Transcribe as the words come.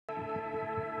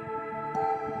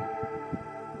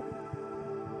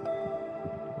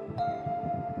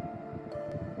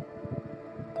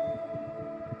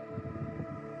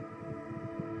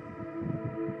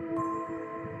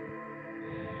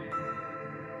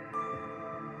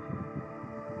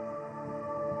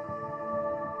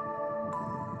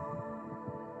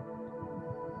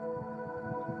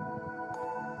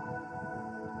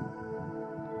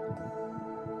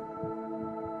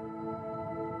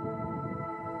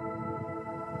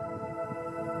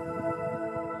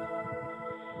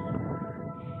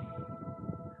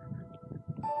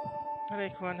Hai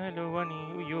kawan, hello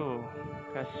Wani, uyo,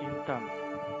 kasih hitam.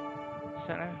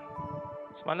 Sana,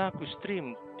 semalam aku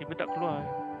stream, tiba tak keluar.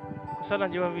 Aku salah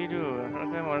jawab video.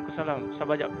 Aku salam,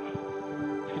 sabar jap.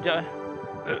 Sekejap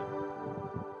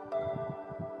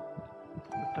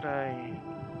try.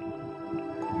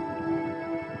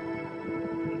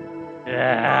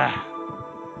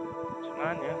 Macam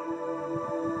mana?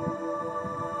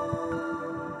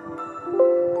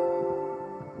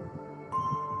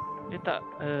 Dia tak,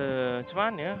 macam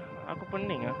mana? Aku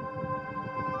pening lah.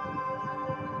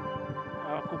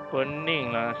 Aku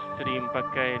pening lah stream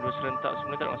pakai dua serentak.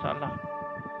 Sebenarnya tak ada masalah.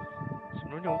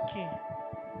 Sebenarnya okey.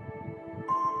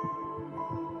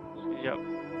 Sekejap.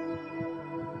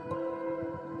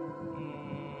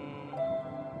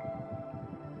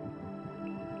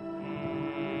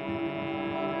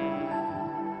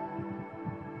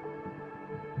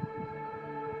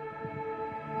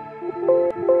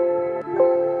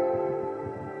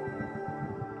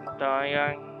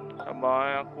 Yang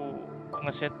sabar, aku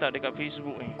tengah set up dekat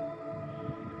Facebook ni.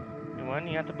 Di mana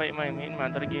ni yang terbaik main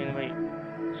antara game yang baik.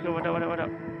 Sekarang wadah.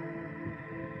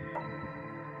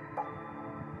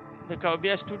 Dekat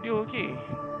OBS Studio okey.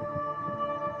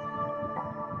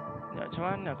 Macam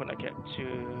mana aku nak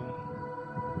capture?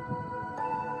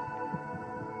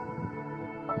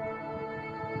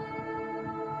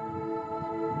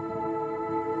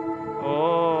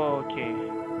 Oh, okey.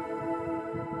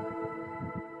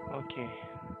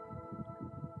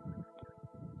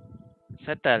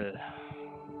 Settle.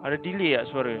 Ada delay tak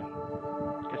suara?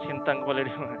 Kesintang kepala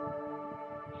dia.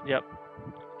 Sekejap.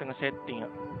 Tengah setting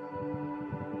tak.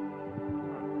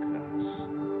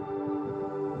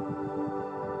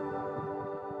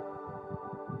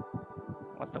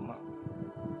 Watermark.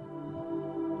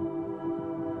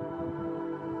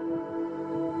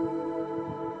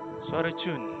 Suara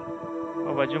cun.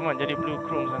 Oh, baju man jadi blue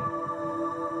chrome lah.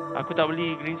 Aku tak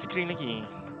beli green screen lagi.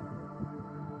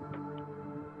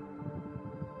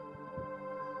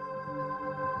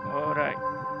 Alright.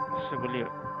 Rasa boleh.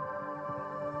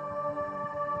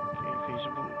 Okay,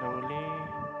 Facebook dah boleh.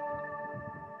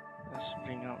 Let's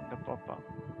bring out the pop-up.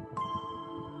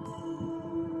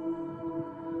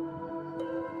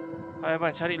 Hai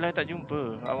abang, cari live tak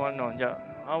jumpa. Awal no, sekejap.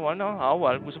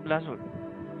 Awal pukul 11 kot.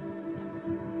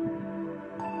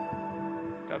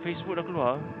 Kat Facebook dah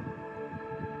keluar.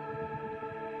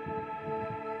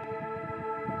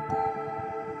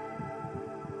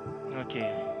 Okay,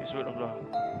 Facebook dah keluar.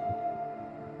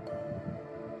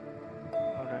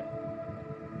 Alright.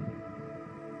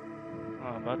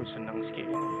 Baru senang sikit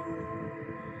ni.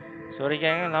 Sorry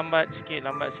gang, lambat sikit.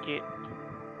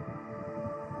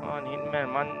 Ni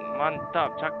HitMan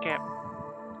mantap, cakap.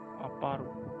 Apa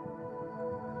tu?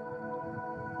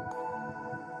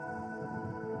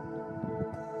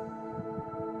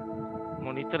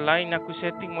 Monitor lain aku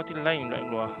setting, monitor lain pula yang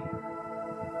keluar.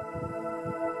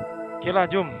 Okay lah,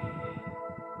 jom.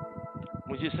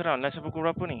 Muzik seram, dah pukul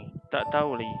berapa ni? Tak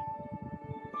tahu lagi.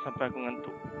 Sampai aku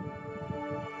ngantuk.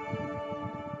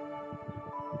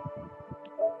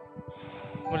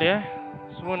 Boleh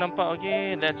Semua nampak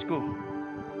okey, let's go.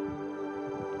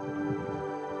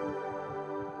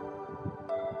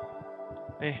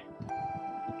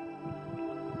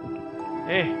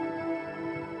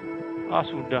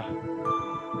 Sudah.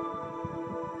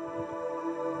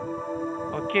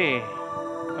 Okey.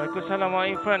 Waalaikumsalam Mak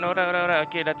Irfan. Alright.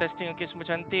 Okey, dah testing. Okey, semua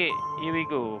cantik. Here we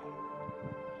go.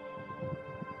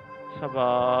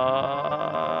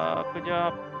 Sabar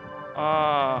kejap.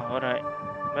 Alright.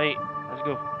 Baik, let's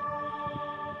go.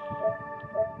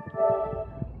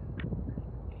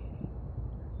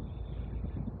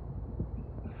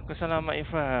 Waalaikumsalam Mak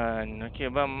Irfan. Okey,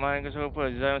 abang main ke apa?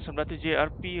 Sebelah tu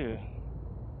JRP ke?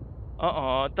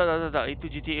 Tak. Itu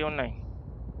GTA Online.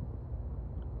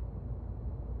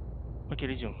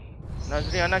 Okey, jom.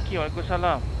 Nazri Anaki,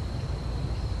 waalaikumsalam.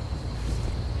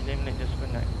 9 minit just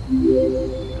penat.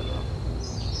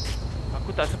 Aku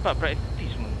tak sempat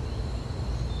praktis semua.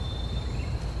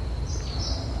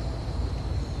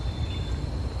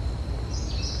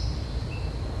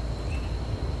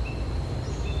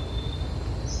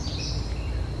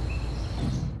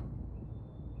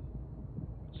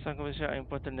 Some conversations are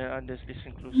important than others.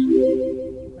 Listen closely.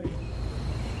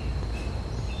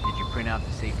 Did you print out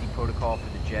the safety protocol for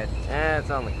the jet? It's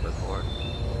on the clipboard.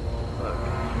 Look,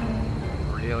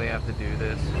 we really have to do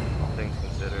this, all things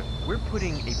considered. We're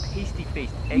putting a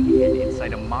pasty-faced egghead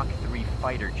inside a Mach 3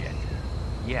 fighter jet.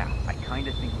 Yeah, I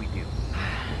kinda think we do.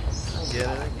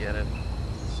 I get it.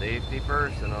 Safety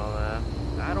first and all that.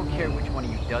 I don't care which one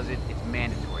of you does it, it's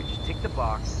mandatory. Just tick the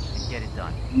box and get it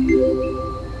done.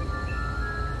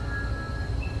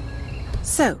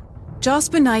 So,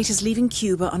 Jasper Knight is leaving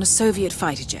Cuba on a Soviet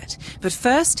fighter jet, but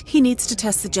first he needs to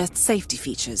test the jet's safety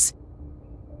features.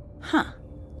 Huh.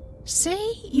 Say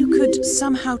you could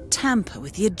somehow tamper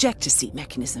with the ejector seat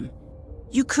mechanism.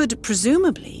 You could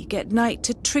presumably get Knight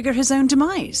to trigger his own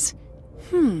demise.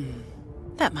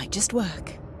 That might just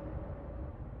work.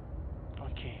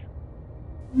 Okay.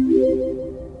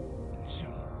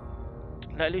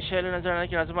 Lalu Shalom Nazar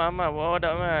lagi Razman Ahmad. Wah,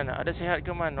 ada man. Ada sihat ke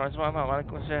man? Razman Ahmad.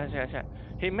 Waalaikumsalam, sihat.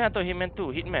 HitMan atau HitMan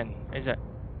 2? HitMan. Aizat.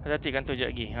 Hati-hati kan tu je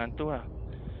lagi. Tu lah.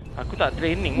 Aku tak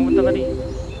training pun betul tadi.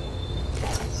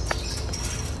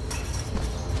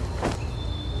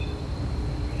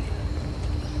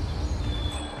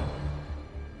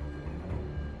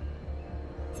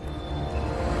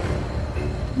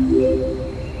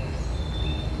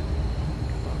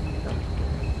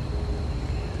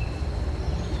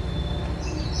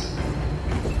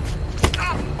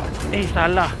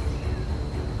 Salah.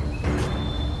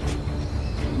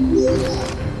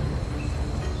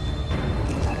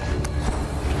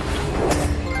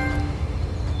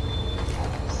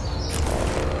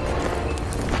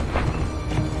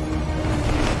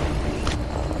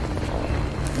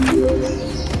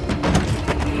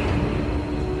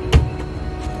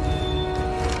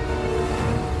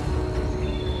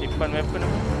 Simpan weapon.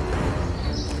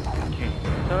 Okey.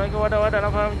 Assalamualaikum wadah-wadah,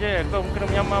 nak faham je. Kau kena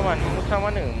menyamar man. Musang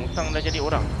mana? Musang dah jadi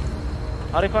orang.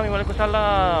 Arif Fahmi,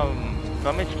 waalaikumsalam.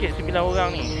 Ramai sikit 9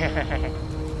 orang ni.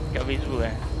 Kat Facebook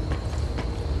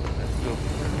Let's go.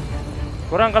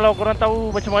 Korang kalau korang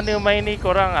tahu macam mana main ni,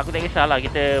 korang, aku tak kisahlah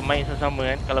kita main sama-sama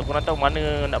kan. Kalau korang tahu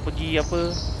mana nak pergi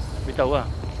apa, beritahu lah.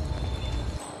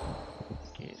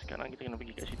 Okay, sekarang kita kena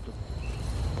pergi kat situ.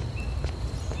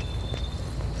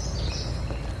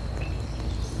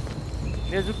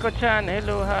 Nezuko-chan,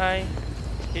 hello, hi.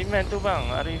 HitMan tu bang,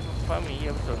 Arif Fahmi, ya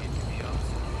betul.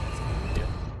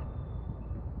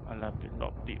 Alah,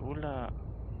 lockpick pula.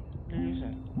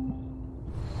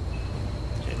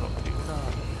 Cek lockpick pula.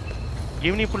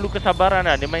 Game ni perlu kesabaran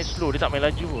lah. Dia main slow, dia tak main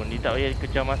laju pun. Dia tak payah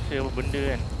kejar masa benda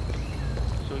kan.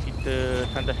 So kita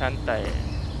santai-santai.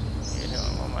 Okay,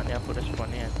 tengok maknanya apa respon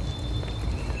ni kan.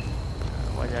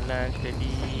 Awak jalan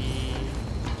steady.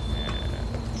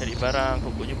 Cari barang,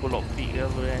 kau jumpa lockpick ke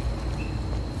apa kan.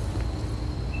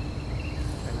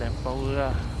 Lamp power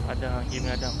lah. Ada game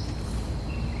ni ada.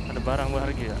 Ada barang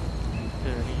berharga tak?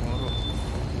 Kita ni morok.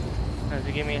 Nasi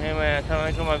gaming, hey man.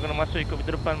 Assalamualaikum, aku nak masuk ikut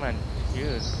pintu depan man. Ya.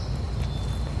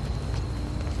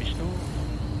 Habis tu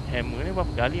hammer ni berapa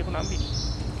kali aku nak ambil?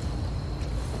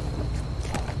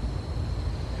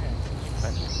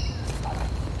 Simpan.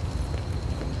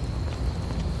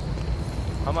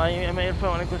 Aeman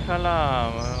Irfan,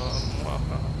 waalaikumsalam.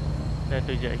 Dah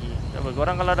tu je lagi. Tak apa,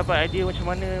 korang kalau dapat idea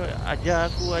macam mana, ajar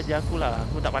aku lah.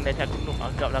 Aku tak pandai cakap noob,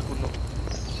 agaklah aku noob.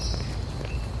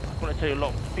 Aku nak cari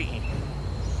lockpick ni.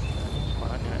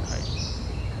 Mana nak hide?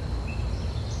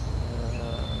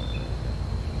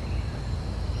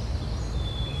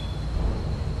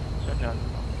 Macam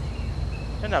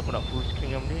mana aku nak full screen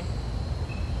dengan benda ni?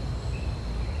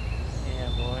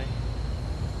 Yeah boy.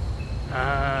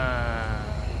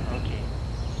 Okay.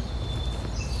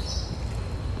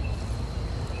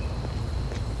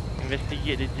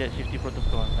 Investigate the jet safety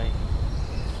protocol. Baik.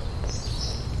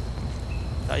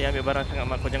 Tak payah ambil barang sangat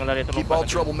mak, kau jangan lari atau lompat. Keep all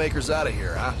troublemakers out of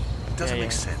here, huh? It doesn't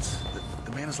make sense.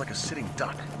 The man is like a sitting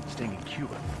duck, staying in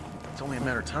Cuba. It's only a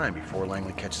matter of time before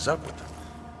Langley catches up with him.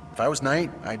 If I was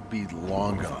Knight, I'd be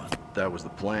long gone. That was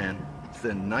the plan.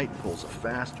 Then Knight pulls a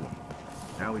fast one.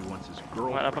 Now he wants his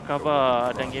girl. Mat, apa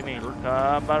khabar dan gaming?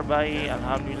 Kabar baik,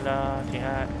 alhamdulillah,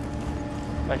 sihat.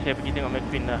 Baik, saya pergi tengok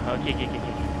McQueen dah. Okey.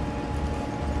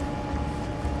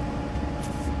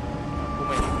 Aku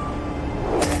main.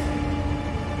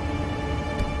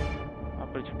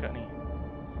 Apa dia cakap ni?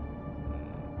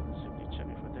 Simply check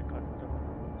before they call.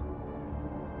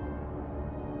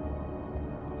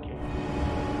 Okey.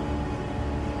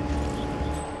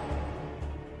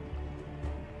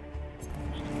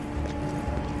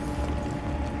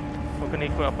 Kau kena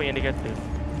ikut apa yang dia kata.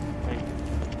 Baik.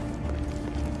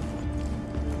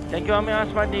 Thank you Aeman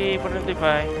Spaniard for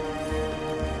notify.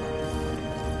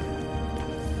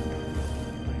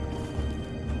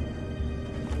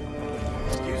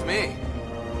 Excuse me.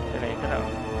 Saya nak ikut.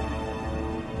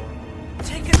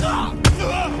 Take it off.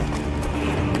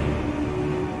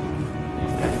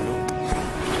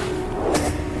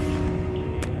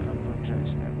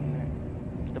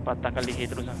 Kita patahkan leher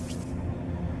terus lah.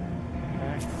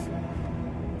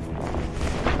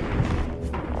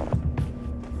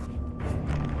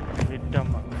 Redam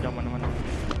mana-mana.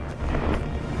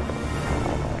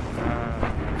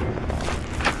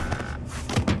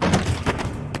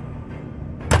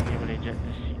 Ni boleh.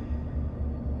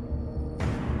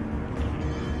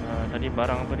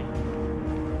 barang apa ni?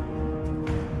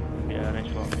 Biar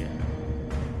arrange for dia.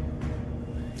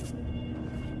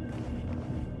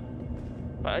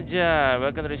 Pak Ajar,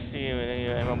 bahkan resi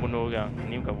memang bunuh orang.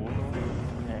 Ni bukan bunuh.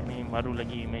 Ni baru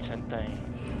lagi main santai.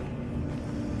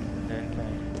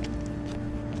 Santai.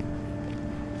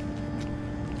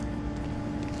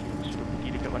 Suruh pergi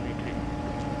dekat mana ni?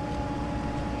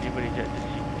 Dia boleh jat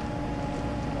sini.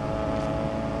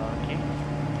 Okay.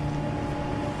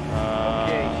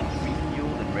 Okay, she's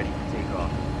refueled and ready to take off.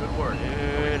 Good work.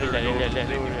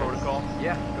 Safety protocol?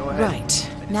 Yeah, go ahead. Right,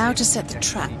 now to set the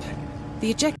trap. The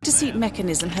ejector seat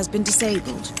mechanism has been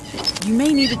disabled. You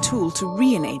may need a tool to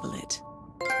re-enable it.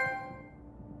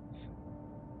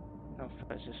 Now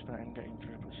fetch Desperate and guide him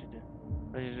through the procedure.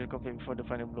 Register complete before the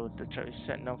final blow. The trap is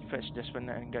set. Now fetch Desperate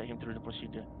and guide him through the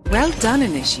procedure. Well done,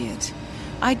 Initiate.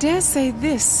 I dare say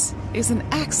this is an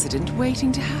accident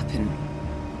waiting to happen.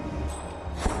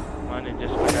 Mana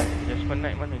Desperate?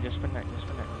 Desperate mana? Desperate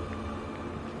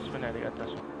dekat atas.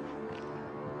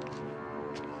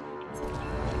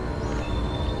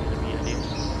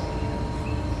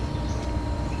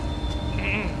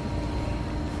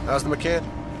 How's the mechanic?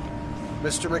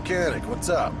 Mr. Mechanic, what's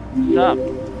up? Sup?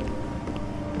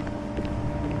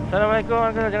 Assalamualaikum,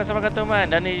 Uncle. Jangan sabar kata,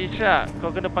 Man. Dan ni Isyak. Kau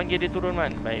kena panggil dia turun,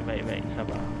 Man. Baik.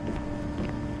 Sabar.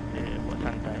 Dia buat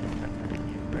santai.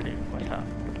 Ready, masak.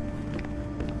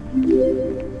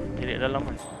 Jadi dalam,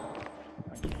 Man.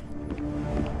 Okay.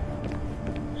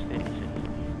 Steady.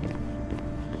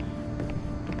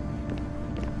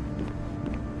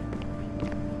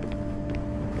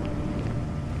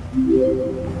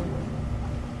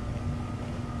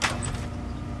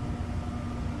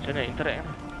 Macam mana interact kan?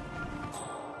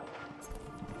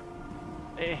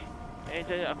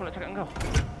 Jaya, aku nak cakap dengan kau.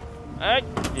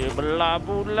 Dia belah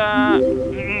pula.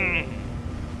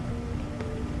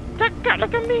 Cakaplah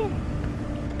kambing.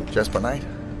 Just for night?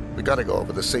 We gotta go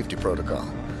over the safety protocol.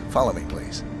 Follow me,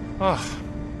 please.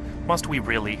 Must we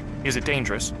really? Is it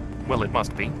dangerous? Well, it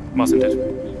must be, mustn't it?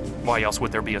 Why else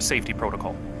would there be a safety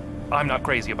protocol? I'm not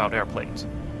crazy about airplanes.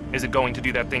 Is it going to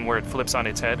do that thing where it flips on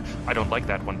its head? I don't like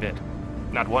that one bit.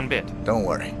 Not one bit. Don't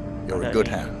worry. You're in good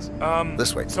hands.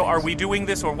 This way, please. So are we doing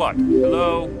this or what?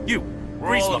 Hello? You.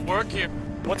 We're all at work here.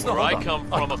 What's the Where I hold come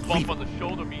on? from, a bump on the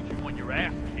shoulder means you want your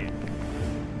ass kicked.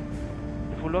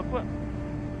 Dia follow aku tak?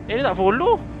 Dia tak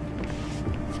follow.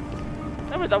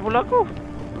 Kenapa tak follow aku?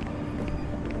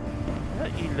 La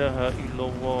ilaha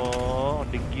illallah.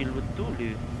 Degil betul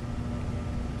dia.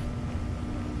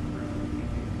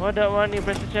 Wadah ni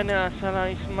press channel. Salah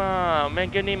Isma.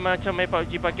 Mega ni macam main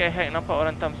PUBG pakai hack. Nampak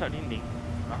orang tamsak dinding.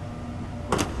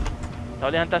 Tak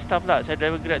boleh hantar staff pula. Saya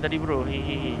driver Grab tadi bro.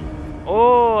 Hihihi.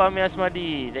 Oh, Amir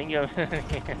Asmadi. Thank you.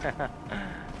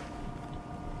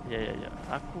 Ya.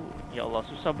 Aku, ya Allah,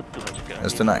 susah betul nak cakap.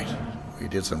 As tonight, we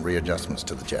did some readjustments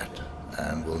to the jet,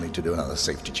 and we'll need to do another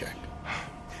safety check.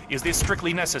 Is this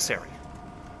strictly necessary?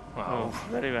 Oh,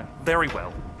 very well. Very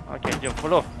well. Okay, jom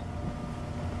follow.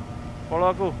 Follow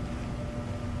aku.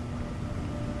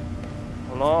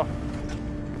 Follow.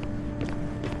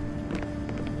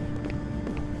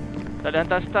 Tak ada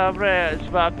hantar staff, Brad.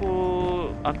 Sebab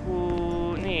aku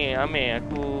ni, Amir,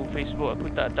 aku Facebook aku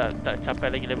tak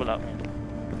capai lagi level up.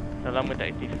 Dah lama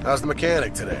tak aktif. How's the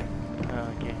mechanic today?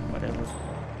 Okay, whatever.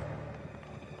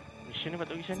 Mission ni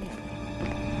patut pergi sana.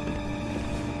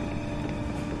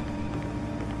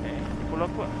 Follow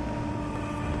aku lah.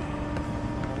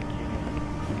 Okay.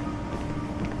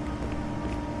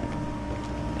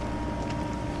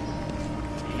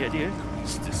 Lihat dia.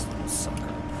 It's this little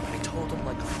sucker. I told him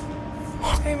like...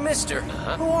 Hey, mister,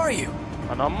 who are you?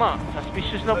 Alamak,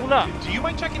 suspicious lah pula. Do you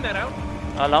mind checking that out?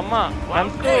 Alamak,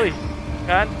 kantoi.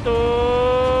 Kantoi.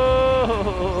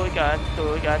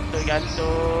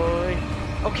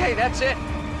 Okay, that's it.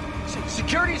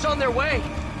 Security's on their way.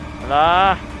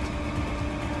 Alah.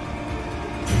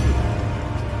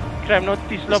 Crime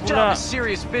notice lah This job pula. is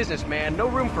serious business, man. No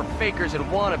room for fakers and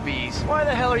wannabes. Why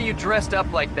the hell are you dressed up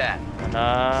like that?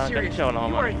 Alah, Seriously, kacau lah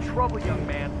you are Mama. in trouble, young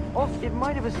man. Also, it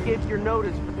might have escaped your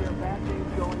notice, but there are bad things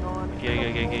going on.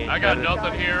 Okay. I got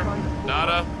nothing here.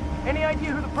 Nada. Any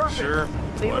idea who the person Sure.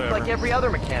 is? They look like every other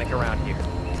mechanic around here.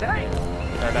 Dang.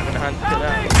 Dah kena hantar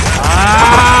dah.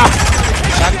 Ah!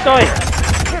 Kantoi.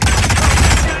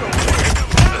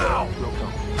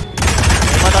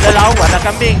 Memang tak ada lawan lah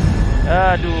kambing.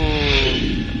 Aduh.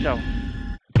 Kacau.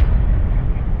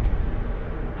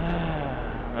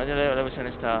 Ada level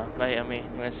sana star. Baik Amir,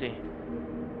 terima kasih.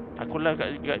 Aku live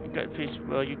kat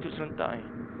Facebook, YouTube serentak ni.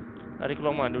 Hari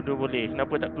keluar mana, dua-dua boleh.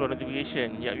 Kenapa tak keluar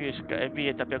notification? Ya, kat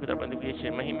FB tapi aku tak dapat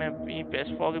notification. HitMan ni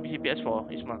PS4 ke PC PS4?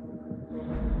 Isma.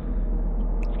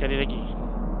 Sekali lagi.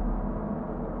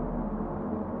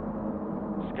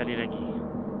 sekali lagi.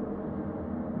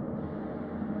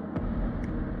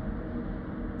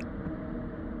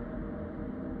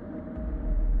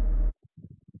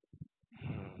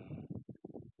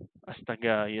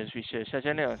 Astaga, yes Fisher.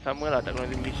 Macam mana? Sama lah tak kena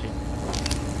elimination.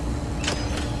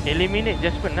 Eliminate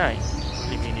Jasper Knight.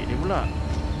 Eliminate dia pula.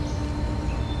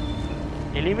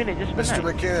 Eliminate Jasper Knight. Mr.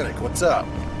 Mechanic, what's up?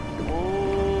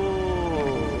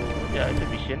 Oh, ya, itu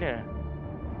mission dia.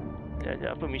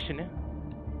 Ya, apa mission dia?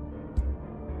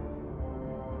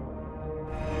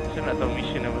 Saya nak tahu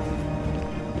mission apa.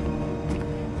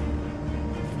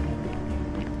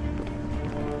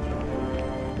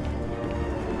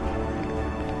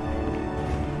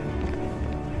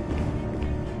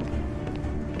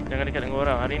 Jangan dekat dengan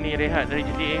orang. Hari ni rehat dari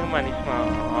GTA Aeman Isma.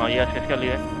 Ya,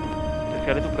 sekali-sekali kan.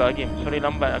 Sekali tukar game. Sorry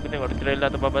lambat. Aku tengok trailer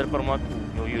terbabar depan rumah aku.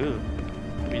 Oh ya.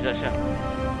 Bisa Syah.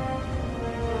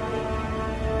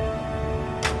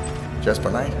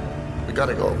 Jasper Knight, we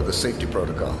gotta go over the safety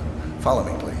protocol. Follow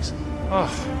me, please. Oh,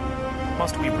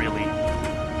 must we really?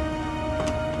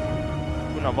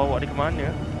 Aku nak bawa dia ke mana?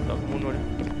 Tak bunuh dia.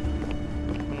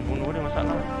 Bunuh dia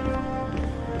masalah.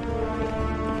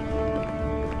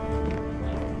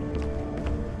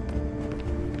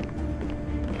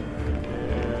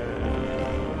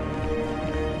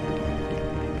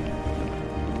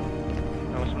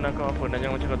 Kau apa dan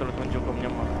jangan cakap terus tunjuk kau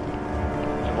punya mak.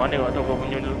 Macam mana kau tahu kau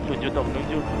punya tunjuk tak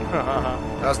menunjuk?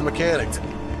 How's the mechanic?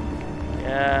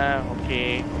 Ya,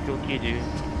 okey je.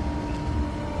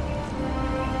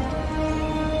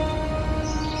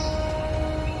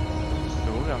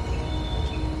 Ada orang.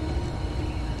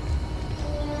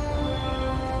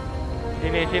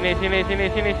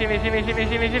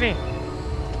 Sini.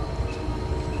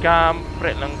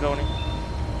 Kampret lah kau ni.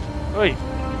 Oi.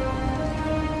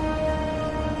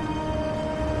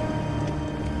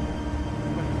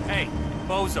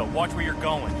 Bozo, watch where you're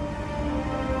going.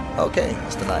 Okay,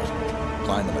 Mr. Knight.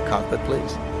 Climb in the cockpit,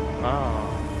 please.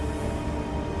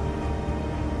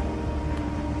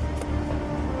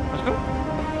 Let's go.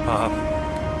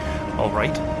 All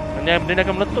right. Dia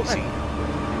akan meletup kan?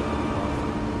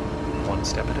 One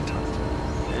step at a time.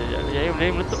 Dia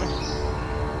meletup kan?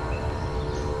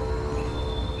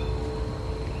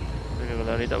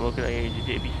 Kalau dia tak bawa ke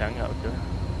GTA pisang tak betul.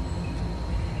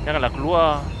 Janganlah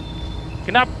keluar.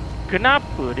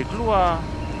 Kenapa dia keluar?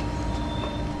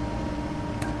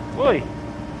 Woi.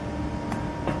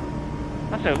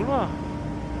 Asal keluar?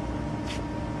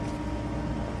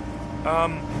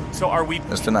 So are we...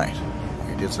 Mr. Knight,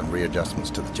 we did some readjustments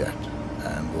to the jet,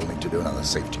 and we'll need to do another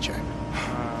safety check.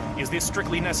 Is this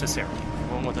strictly necessary?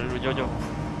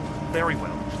 Very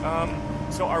well.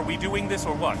 So are we doing this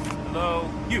or what? Hello?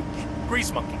 You,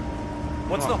 Grease Monkey.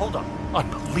 What's the hold up?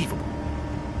 Unbelievable.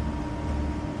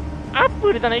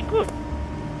 Apa dia tak nak ikut?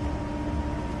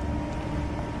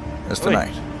 Mr.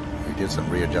 Knight, we did some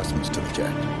readjustments to the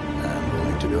jet, and we'll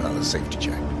need to do another safety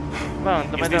check. Bang,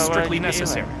 is this strictly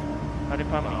necessary? Ada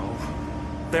faham? Oh,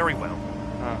 very well.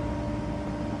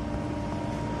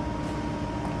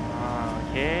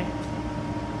 Okay.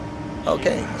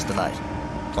 Okay, Mr. Knight.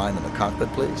 Climb in the cockpit,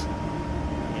 please.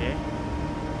 Okay.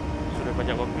 Sudah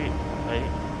banyak kokpit. Baik.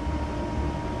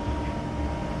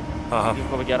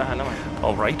 Kau bagi arahan lah, Mas.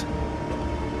 All right.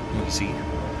 Easy.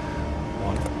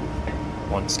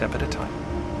 One step at a time.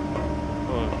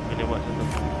 Oh, kena buat satu.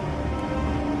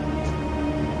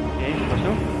 Okay, lepas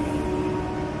tu.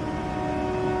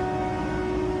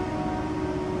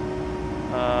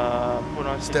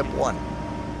 Step 1.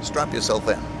 Strap yourself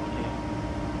in. Okay.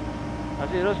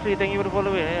 Asyik Rosli, thank you for the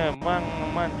following.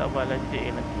 Man tak buat lanjut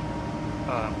nanti.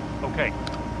 Okay.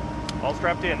 All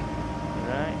strapped in.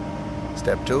 Alright.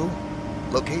 Step 2.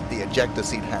 Locate the ejector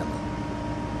seat handle.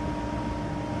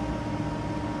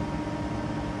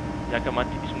 Dia akan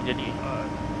mati bisa menjadi.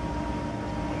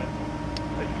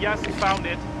 Yes, found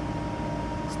it.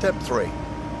 Step 3.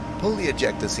 Pull the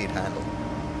ejector seat handle.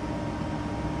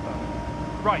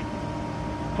 Right.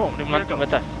 Boom, dia melantung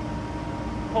ke atas.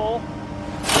 Pull.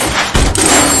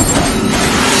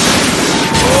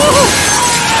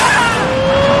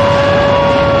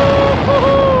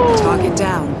 Target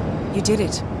down. You did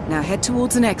it. Now head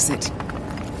towards an exit.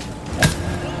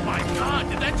 My God,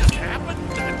 did that just happen?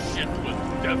 That shit was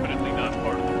definitely not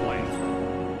part of the plan.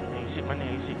 Exit mana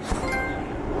exit?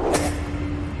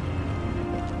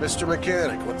 Mr.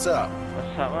 Mechanic, what's up?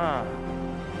 What's up lah?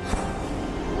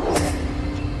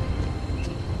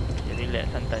 Jadi relax,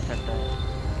 santai.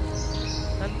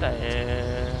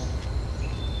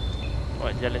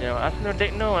 Buat jalan-jalan. Asno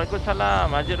Dekno, Waalaikumsalam.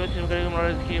 Haji Rosi Mekari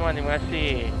Melalui Rezeki, Man. Terima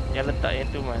kasih. Yang letak yang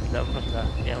tu, Man. Dah terus lah.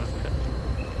 Yang letak.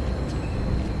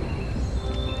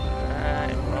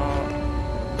 Alright, bro.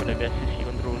 Udah biasa si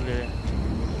kontrol. controller.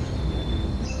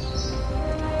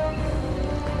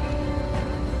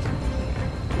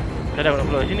 Macam mana nak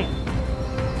keluar sini?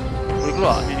 Boleh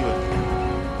keluar video.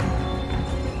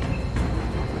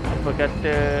 Apa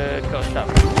kata kau start?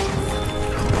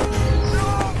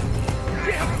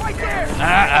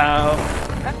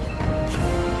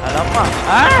 Alamak.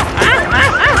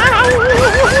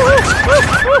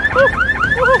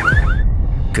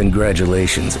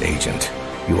 Congratulations, Agent.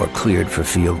 You are cleared for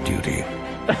field duty.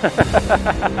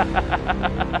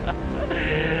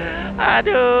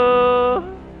 Aduh.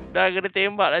 Dah kena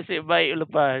tembak nasib baik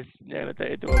lepas. Jangan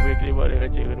letak itu apa yang tembak dia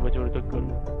kacau. Kena baca protokol.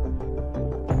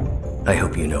 I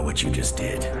hope you know what you just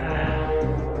did.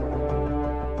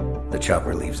 The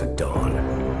chopper leaves at dawn.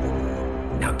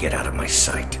 Now get out of my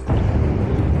sight.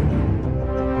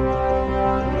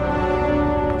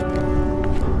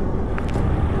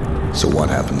 So what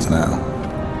happens now?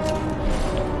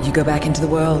 You go back into the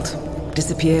world,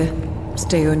 disappear,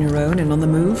 stay on your own and on the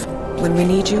move. When we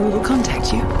need you, we will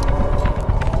contact you.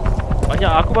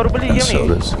 Banyak aku baru beli game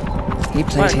ni. He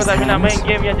played his hand, and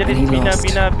he lost.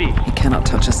 He cannot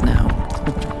touch us now.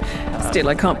 Still,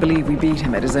 I can't believe we beat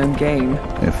him at his own game.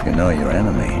 If you know your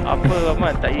enemy. Apa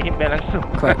Aman, tak payah HitMan langsung.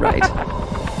 Quite right.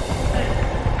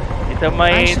 Kita I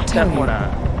main should tell you,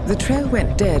 Mona. the trail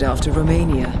went dead after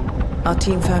Romania. Our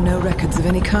team found no records of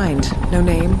any kind. No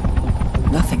name,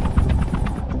 nothing.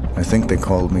 I think they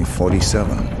called me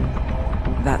 47.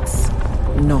 That's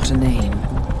not a name.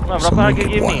 Berapa harga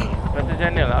game ni? Rasa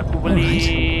channel aku beli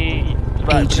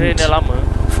sebab Agent trailer lama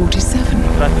 47.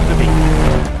 100 lebih.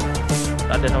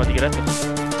 Tak ada sama 300.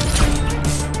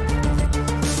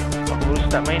 Aku baru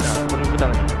start main lah, aku baru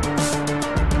petang lagi.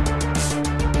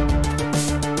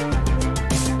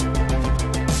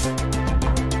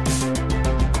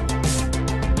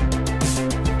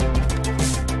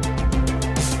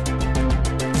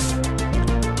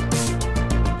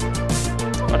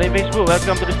 Ada Facebook,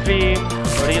 welcome to the stream.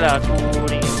 Sorry lah aku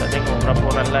ni tak tengok berapa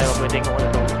orang live, apa yang tengok tak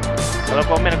tahu. Kalau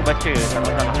komen aku baca, tak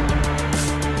masalah.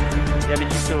 Dia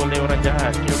dicipta oleh orang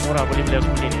jahat, kira murah boleh beli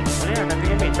aku ni. Boleh lah nanti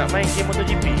game tak main game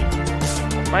MotoGP.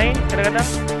 Main kadang-kadang.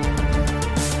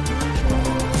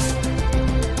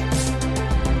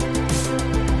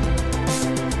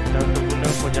 Dan untuk guna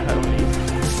pun jahat boleh.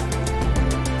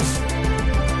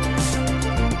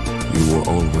 You were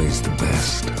always the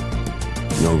best.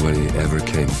 Nobody ever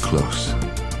came close.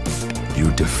 You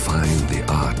define the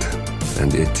art, and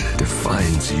it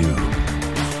defines you.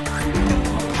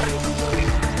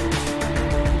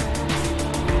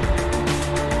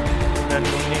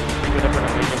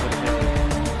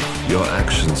 Your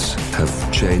actions have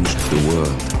changed the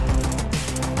world.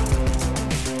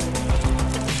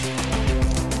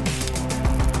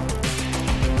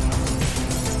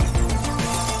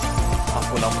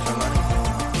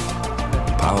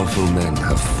 Powerful men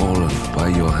have fallen by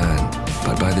your hand,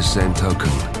 but by the same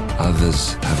token,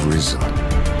 others have risen.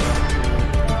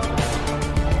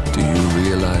 Do you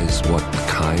realize what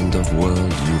kind of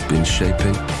world you've been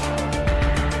shaping?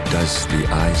 Does the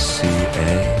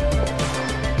ICA?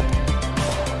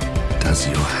 Does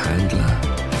your handler?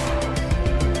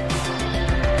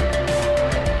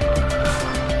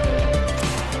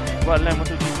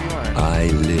 I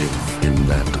live in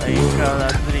that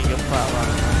world.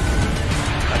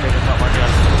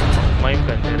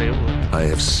 I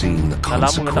have seen the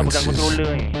consequences.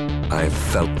 I have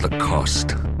felt the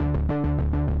cost.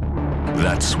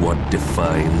 That's what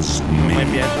defines me.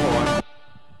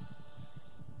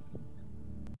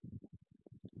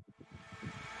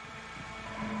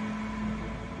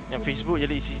 Yang Facebook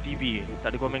jadi CCTV,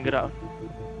 tak ada komen gerak.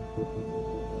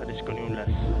 Ada skor 15.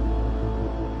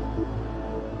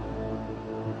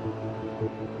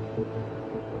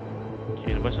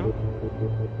 Okay, lepas tu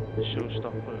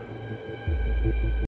showstopper.